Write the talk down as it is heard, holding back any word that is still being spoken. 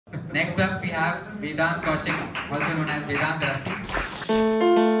Next up, we have Vedant Kaushik, also known as Vedant Rusty.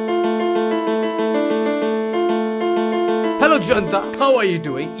 Hello Janata, how are you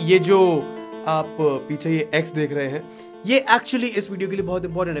doing? ये जो आप पीछे ये x देख रहे हैं, ये एक्चुअली इस वीडियो के लिए बहुत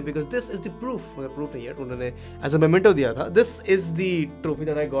इंपॉर्टेंट है because this is the proof नहीं है, उन्होंने एज अ मेमेंटो दिया था. This is the trophy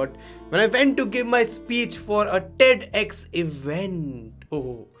that I got when I went to give my speech for a TEDx event.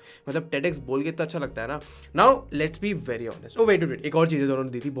 ओह, मतलब TEDx बोल के इतना अच्छा लगता है ना. Now let's be very honest. Oh wait, एक और चीज़ उन्होंने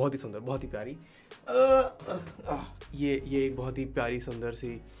दी थी, बहुत ही सुंदर, बहुत ही प्यारी. ये एक बहुत ही प्यारी सुंदर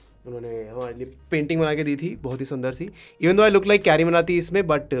सी उन्होंने हमारे लिए पेंटिंग बना के दी थी, बहुत ही सुंदर सी. Even though I look like carry बनाती इसमें,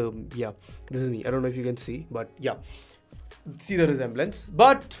 बट या this is me. I don't know if you can see, but या सी द रिजेम्बलेंस.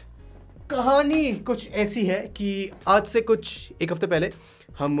 बट कहानी कुछ ऐसी है कि आज से कुछ एक हफ्ते पहले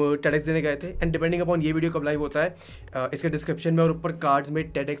हम TEDx देने गए थे. एंड डिपेंडिंग अपॉन ये वीडियो कब लाइव होता है, इसके डिस्क्रिप्शन में और ऊपर कार्ड्स में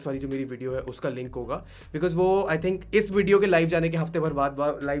TEDx वाली जो मेरी वीडियो है उसका लिंक होगा, बिकॉज वो आई थिंक इस वीडियो के लाइव जाने के हफ्ते भर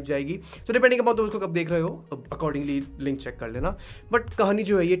बाद लाइव जाएगी. सो डिपेंडिंग अपॉन तो उसको कब देख रहे हो अकॉर्डिंगली लिंक चेक कर लेना. बट कहानी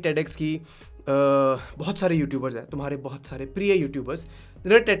जो है ये TEDx की, बहुत सारे यूट्यूबर्स हैं, तुम्हारे बहुत सारे प्रिय यूट्यूबर्स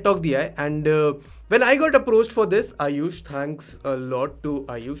जिन्होंने टेड टॉक दिया है. And when I got approached for this, Ayush, thanks a lot to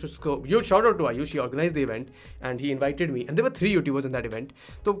Ayush, उसको huge shout out to Ayush. He organised the event and he invited me and there were 3 YouTubers in that event.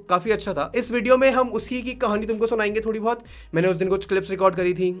 तो काफ़ी अच्छा था. इस video में हम उसी की कहानी तुमको सुनाएंगे थोड़ी बहुत. मैंने उस दिन कुछ क्लिप्स रिकॉर्ड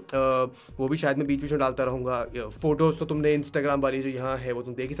करी थी, वो भी शायद मैं बीच बीच में डालता रहूँगा. फोटोज़ तो तुमने इंस्टाग्राम वाली जो यहाँ है वो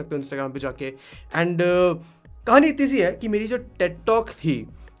तुम देख ही सकते हो इंस्टाग्राम पर जाके. एंड कहानी इतनी सी है कि मेरी जो टेड टॉक थी,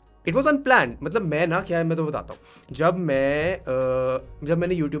 इट वॉज अनप्लान. मतलब मैं ना, क्या है मैं तो बताता हूँ. जब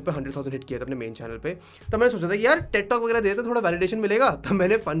मैंने यूट्यूब पे 100,000 हिट किया था अपने मेन चैनल पे, तब मैंने सोचा था कि यार टेड टॉक वगैरह देते थोड़ा वैलिडेशन मिलेगा. तब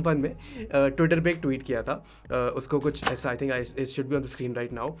मैंने फन में ट्विटर पे एक ट्वीट किया था. उसको कुछ ऐसा, I think it should be on the screen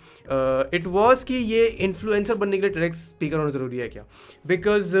right now. It was कि ये इन्फ्लुएंसर बनने के लिए TEDx स्पीकर होना ज़रूरी है क्या?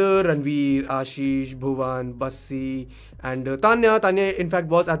 Because Ranveer, Ashish, Bhuvan, Bassi and Tanya in fact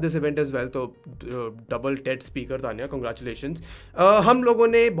was at this event as well. तो double Ted speaker Tanya, congratulations. हम लोगों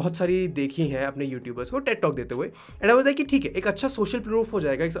ने बहुत सारी देखी हैं अपने यूट्यूबर्स को टेड टॉक देते हुए. एंड आई वाज लाइक कि ठीक है, एक अच्छा सोशल प्रूफ हो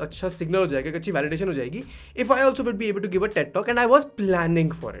जाएगा, एक अच्छा सिग्नल हो जाएगा, एक अच्छी वैलिडेशन हो जाएगी if I also would be able to give a TED talk. And I was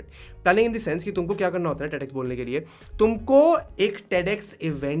planning for it. Planning in the sense कि तुमको क्या करना होता है TEDx बोलने के लिए. तुमको एक TEDx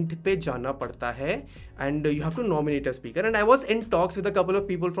इवेंट पे जाना पड़ता है and you have to nominate a speaker. And I was in talks with a couple of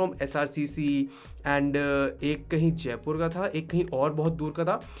people from SRCC and एक कहीं जयपुर का था, एक कहीं और बहुत दूर का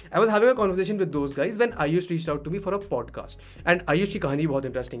था. I was having a conversation with those guys when Ayush reached out to me for a podcast. And Ayush की कहानी बहुत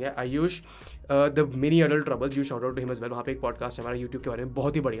इंटरेस्टिंग है. Ayush the mini adult troubles, you shout out to him as well. वहाँ पे एक पॉडकास्ट है हमारा यूट्यूब के बारे में,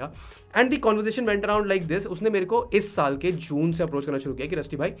 बहुत ही बढ़िया. And the conversation went around like this. उसने मेरे को इस साल के जून से अप्रोच करना शुरू किया कि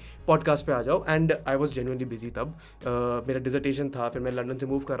रस्टी भाई पॉडकास्ट पे आ जाओ. And I was genuinely busy तब. मेरा डिसर्टेशन था, फिर मैं लंदन से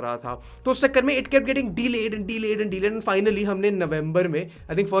मूव कर रहा था, तो उस चक्कर में it kept getting delayed and finally हमने नवंबर में,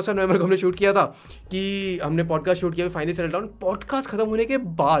 आई थिंक 1 नवंबर को हमने शूट किया था कि हमने पॉडकास्ट शूट किया. Finally settle down. पॉडकास्ट खत्म होने के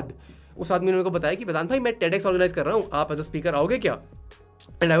बाद उस आदमी ने मेरे को बताया कि वेदांत भाई मैं TEDx ऑर्गेनाइज कर रहा हूँ, आप एज अ स्पीकर आओगे क्या?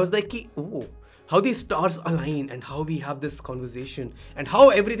 एंड आई वाज लाइक कि ओह, how the stars align and how we have this conversation and how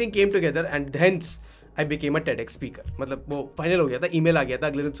everything came together and hence I became a TEDx speaker. मतलब वो final हो गया था, ईमेल आ गया था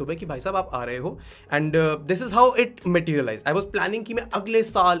अगले दिन सुबह कि भाई साहब आप आ रहे हो. And this is how it materialise. I was planning कि मैं अगले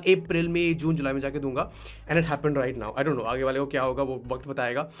साल अप्रैल मई जून जुलाई में जाके दूंगा. And it happened right now. I don't know आगे वाले को क्या होगा, वो वक्त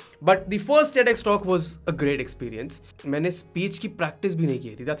बताएगा. But the first TEDx talk was a great experience. मैंने स्पीच की प्रैक्टिस भी नहीं की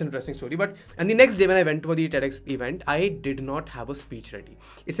थी. That's an interesting story. But and the next day when I went for the TEDx event, I did not have a speech ready.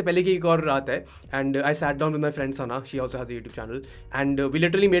 इससे पहले की एक और रात है and I sat down with my friend Sana. She also has a YouTube channel and we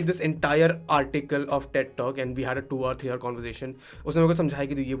literally made this entire article of TED talk and we had a 2 or 3 hour conversation. उसने मेरे को समझाया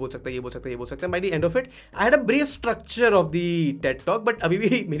कि तू ये बोल सकता है, ये बोल सकता है, ये बोल सकता है. By the end of it, I had a brief structure of the TED talk, but अभी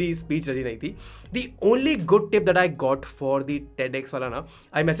भी मेरी speech रेडी नहीं थी. The only good tip that I got for the TEDx वाला ना,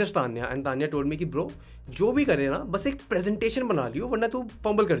 I messaged Tanya and Tanya told me कि bro, जो भी करे ना बस एक प्रेजेंटेशन बना लियो वरना तू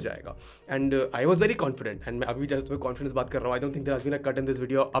फंबल कर जाएगा. And I was very confident. And मैं अभी जैसे तुम्हें कॉन्फिडेंस बात कर रहा हूँ, I don't think there has been a cut in this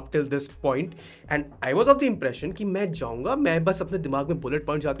video up till this point. And I was of the impression कि मैं जाऊँगा, मैं बस अपने दिमाग में बुलेट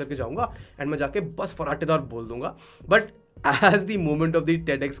पॉइंट याद करके जाऊँगा एंड मैं जाके बस फराटेदार बोल दूंगा. But as the moment of the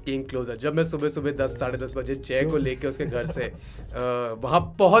TEDx came closure, जब मैं सुबह 10 साढ़े 10 बजे जय को लेके उसके घर से वहाँ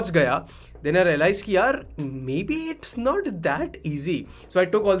पहुँच गया, देन आई रियलाइज कि यार may be it's not that easy. So I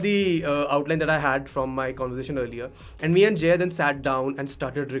took all the outline that I had from my conversation earlier and me and जय then sat down and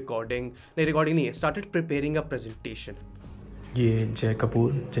started recording नहीं है, started preparing a presentation. ये जय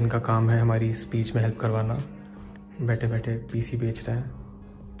कपूर, जिनका काम है हमारी speech में हेल्प करवाना, बैठे बैठे PC बेच रहा है,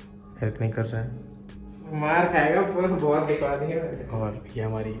 हेल्प नहीं कर रहा है, मार खाएगा, बहुत दिखा दी है. और ये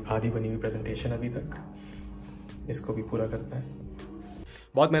हमारी आधी बनी हुई प्रेजेंटेशन अभी तक, इसको भी पूरा करता है.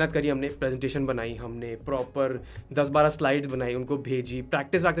 बहुत मेहनत करी हमने, प्रेजेंटेशन बनाई हमने, प्रॉपर 10-12 स्लाइड्स बनाई, उनको भेजी,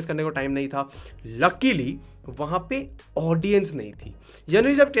 प्रैक्टिस करने को टाइम नहीं था। लकीली वहाँ पे ऑडियंस नहीं थी।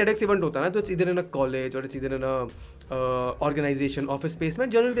 जनरली जब TEDx इवेंट होता है ना, तो इट्स इधर इन अ कॉलेज और इट्स इधर इन अ ऑर्गेनाइजेशन ऑफिस स्पेस में,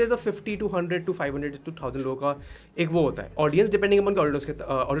 generally there is a 50 to 100 to 500 to 1000 लोगों का एक वो होता है ऑडियंस, डिपेंडिंग अपॉन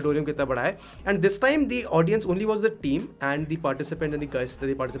ऑडिटोरियम कितना बड़ा है। And this time the audience only was the team and the participant and the guest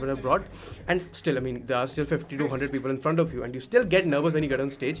the participant have brought, and still I mean there are still 50 to 100 people in front of you and you still get nervous when you get on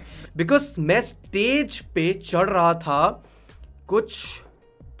stage, because मैं stage पे चढ़ रहा था कुछ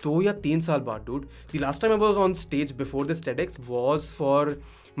 2 या 3 साल बाद, dude. The last time I was on stage before this TEDx was for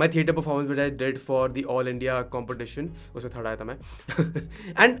my theatre performance which I did for the All India competition. उसमें थर्ड आया था मैं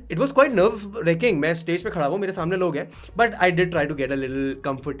and it was quite nerve wracking. मैं stage पे खड़ा हूँ, मेरे सामने लोग हैं, but I did try to get a little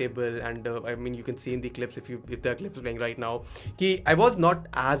comfortable and I mean you can see in the clips if the clips are playing right now कि I was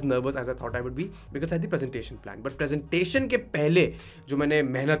not as nervous as I thought I would be because I had the presentation plan. But presentation के पहले जो मैंने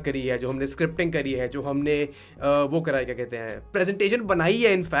मेहनत करी है, जो हमने स्क्रिप्टिंग करी है, जो हमने वो करा है, क्या कहते हैं, प्रेजेंटेशन बनाई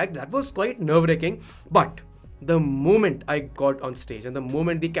है, in fact that was quite nerve wracking. But the moment I got on stage and the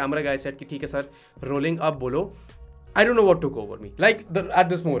moment the camera guy said कि ठीक है सर rolling up बोलो, I don't know what took over me. Like at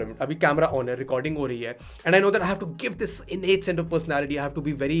this moment, अभी camera on है, recording हो रही है, and I know that I have to give this innate sense of personality. I have to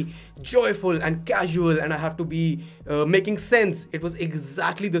be very joyful and casual, and I have to be making sense. It was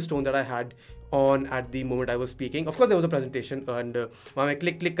exactly the tone that I had on at the moment I was speaking. Of course there was a presentation and वहाँ मैं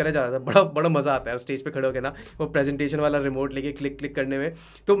click करे जा रहा था, बड़ा मज़ा आता है स्टेज पे खड़े होकर ना, वो प्रेजेंटेशन वाला रिमोट लेके क्लिक करने में,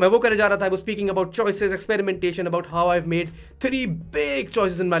 तो मैं वो करे जा रहा था। I was speaking about choices, experimentation, about how I've made 3 big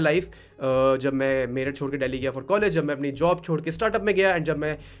choices in my life. जब मैं मेरठ छोड़ के दिल्ली गया फॉर कॉलेज, जब मैं अपनी जॉब छोड़ के स्टार्टअप में गया, एंड जब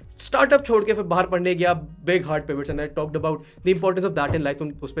मैं स्टार्टअप छोड़ के फिर बाहर पढ़ने गया, big hard pivots, and I talked about the importance of that in life.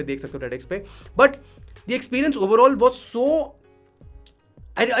 तुम उस पर देख सकते हो TEDx पे। But the experience overall was so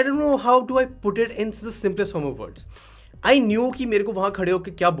I don't know how do I put it in the simplest form of words. I knew कि मेरे को वहाँ खड़े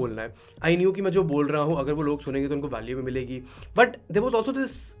होकर क्या बोलना है। I knew कि मैं जो बोल रहा हूँ अगर वो लोग सुनेंगे तो उनको वैल्यू भी मिलेगी। But there was also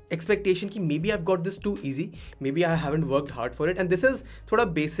this expectation कि maybe I've got this too easy, maybe I haven't worked hard for it, and this is थोड़ा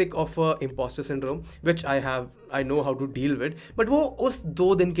basic of imposter syndrome which I know how to deal with. But वो उस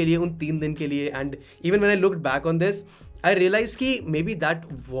 2 दिन के लिए, उन 3 दिन के लिए, and even when I looked back on this, I realized कि maybe that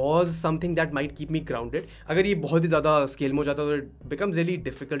was something that might keep me grounded. अगर ये बहुत ही ज़्यादा स्केल में हो जाता तो it becomes really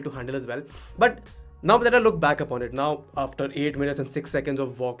difficult to handle as well. But now that I look back upon it, now after 8 minutes and 6 seconds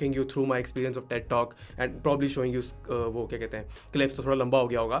of walking you through my experience of TED Talk and probably showing you वो क्या कहते हैं clips, तो थोड़ा लंबा हो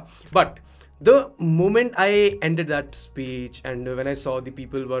गया होगा, but the moment I ended that speech and when I saw the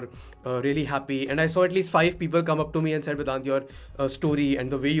people were really happy, and I saw at least 5 people come up to me and said, Vedant, your story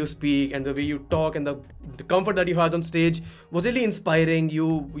and the way you speak and the way you talk and the comfort that you had on stage was really inspiring.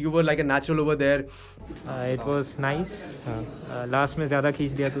 You were like a natural over there. It was nice. Last में ज़्यादा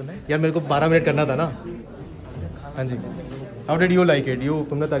खींच दिया तूने यार, मेरे को 12 minute करना था ना। हाँ जी, how did you like it?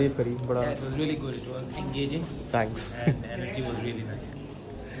 तुमने तारीफ करी बड़ा। It was really good. It was engaging. Thanks. And energy was really nice.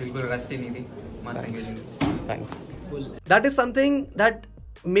 बिल्कुल रस्टी नहीं थी, मस्त engaging। Thanks. That is something that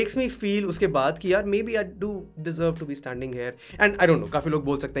makes me feel उसके बाद कि यार maybe I do deserve to be standing here, and I don't know, काफ़ी लोग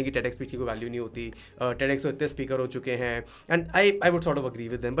बोल सकते हैं कि TEDx स्पीच की कोई वैल्यू नहीं होती, TEDx तो इतने स्पीकर हो चुके हैं, and I would sort of agree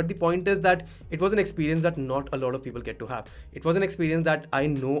with them, but the point is that it was an experience that not a lot of people get to have. It was an experience that I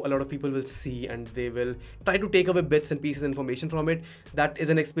know a lot of people will see and they will try to take away bits and pieces of information from it. That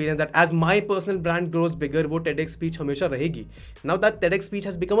is an experience that as my personal brand grows bigger, वो TEDx speech हमेशा रहेगी. Now that TEDx speech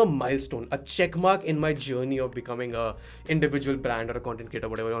has become a milestone, a check mark in my journey of becoming a individual brand or a content creator,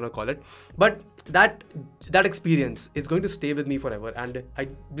 whatever you want to call it. But that experience is going to stay with me forever, and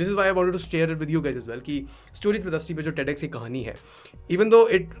this is why I wanted to share it with you guys as well कि Stories with Asti पे जो TEDx की कहानी है, even though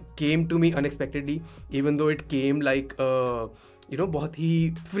it came to me unexpectedly, even though it came like बहुत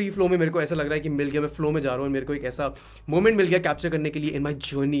ही free flow में, मेरे को ऐसा लग रहा है कि मिल गया, मैं फ्लो में जा रहा हूँ, मेरे को एक ऐसा मोमेंट मिल गया कैप्चर करने के लिए इन my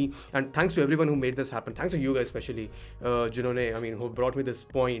journey, and thanks to everyone who made this happen, thanks to you guys specially, जिन्होंने who brought me this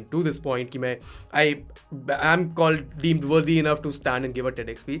point कि मैं I am called deemed worthy enough to stand and give a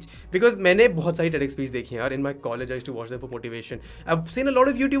TEDx speech, because मैंने बहुत सारी TEDx speech देखी हैं यार इन my college. I used to watch them for motivation, I have seen a lot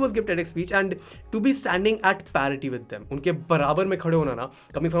of YouTubers give TEDx speech, and to be standing at parity with them, उनके बराबर में खड़े होना ना,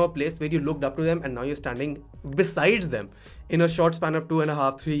 coming from a place where you looked up to them and now you standing besides them in a short span of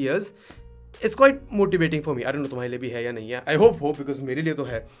 2.5-3 years, it's quite motivating for me. I don't know तुम्हारे लिए भी है या नहीं है, I hope because मेरे लिए तो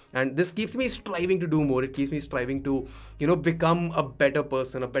है, and this keeps me striving to do more, it keeps me striving to become a better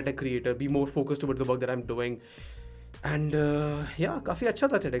person, a better creator, be more focused towards the work that I'm doing. And काफ़ी अच्छा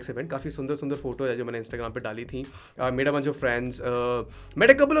था TEDx event, काफ़ी सुंदर photo है जो मैंने Instagram पे डाली थी, made a bunch of friends, made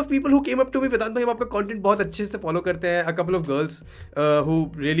a couple of people who came up to me, वेदांत भाई हम आपका कंटेंट बहुत अच्छे से फॉलो करते हैं, a couple of girls who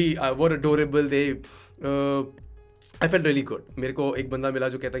really were adorable, they I felt really good. मेरे को एक बंदा मिला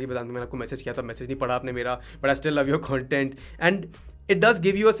जो कहता कि वेदांत मैंने आपको मैसेज किया था, मैसेज नहीं पढ़ा आपने मेरा, but I still love your content, and it does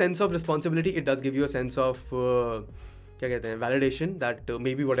give you a sense of responsibility, it does give you a sense of क्या कहते हैं, validation that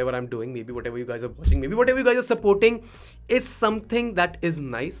maybe whatever I'm doing, maybe whatever you guys are watching, maybe whatever you guys are supporting is something that is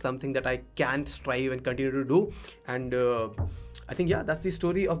nice, something that I can strive and continue to do. And I think yeah, that's the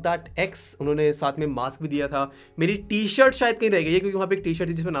story of that X. उन्होंने साथ में mask भी दिया था. मेरी T shirt शायद कहीं रह गई है क्योंकि वहाँ पे एक टी शर्ट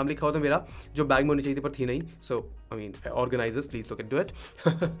थी जिसमें नाम लिखा हुआ था मेरा, जो बैग में होनी चाहिए थी पर थी नहीं. So I mean, organizers, please look into it.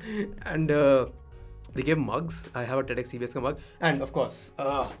 And they gave mugs. I have a TEDx CBS का mug. And of course,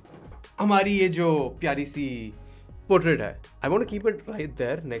 हमारी ये जो प्यारी सी portrait है. I want to keep it right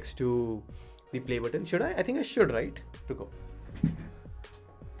there next to the play button. Should I? I think I should, right? रुको.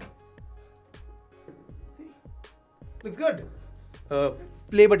 Looks good.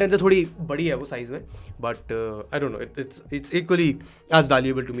 Play button से थोड़ी बड़ी है वो साइज में, but I don't know. It's equally as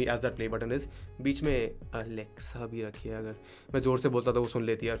valuable to me as that play button is. बीच में Alexa भी रखी है, अगर मैं जोर से बोलता तो वो सुन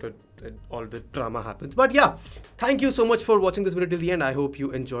लेती है, फिर all the drama happens. But yeah, thank you so much for watching this video till the end. I hope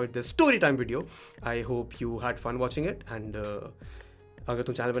you enjoyed this story time video. I hope you had fun watching it. And अगर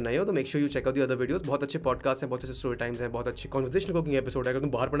तुम channel पर नए हो तो make sure you check out the other videos. बहुत अच्छे podcast हैं, बहुत अच्छे स्टोरी टाइम्स हैं, बहुत अच्छे कॉन्वर्सेशनल कुकिंग एपिसोड है. अगर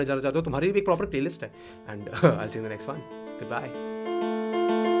तुम बाहर पढ़ने जाना चाहते हो तुम्हारी भी एक प्रॉपर प्लेलिस्ट है. And I will see you in the next one. Good bye.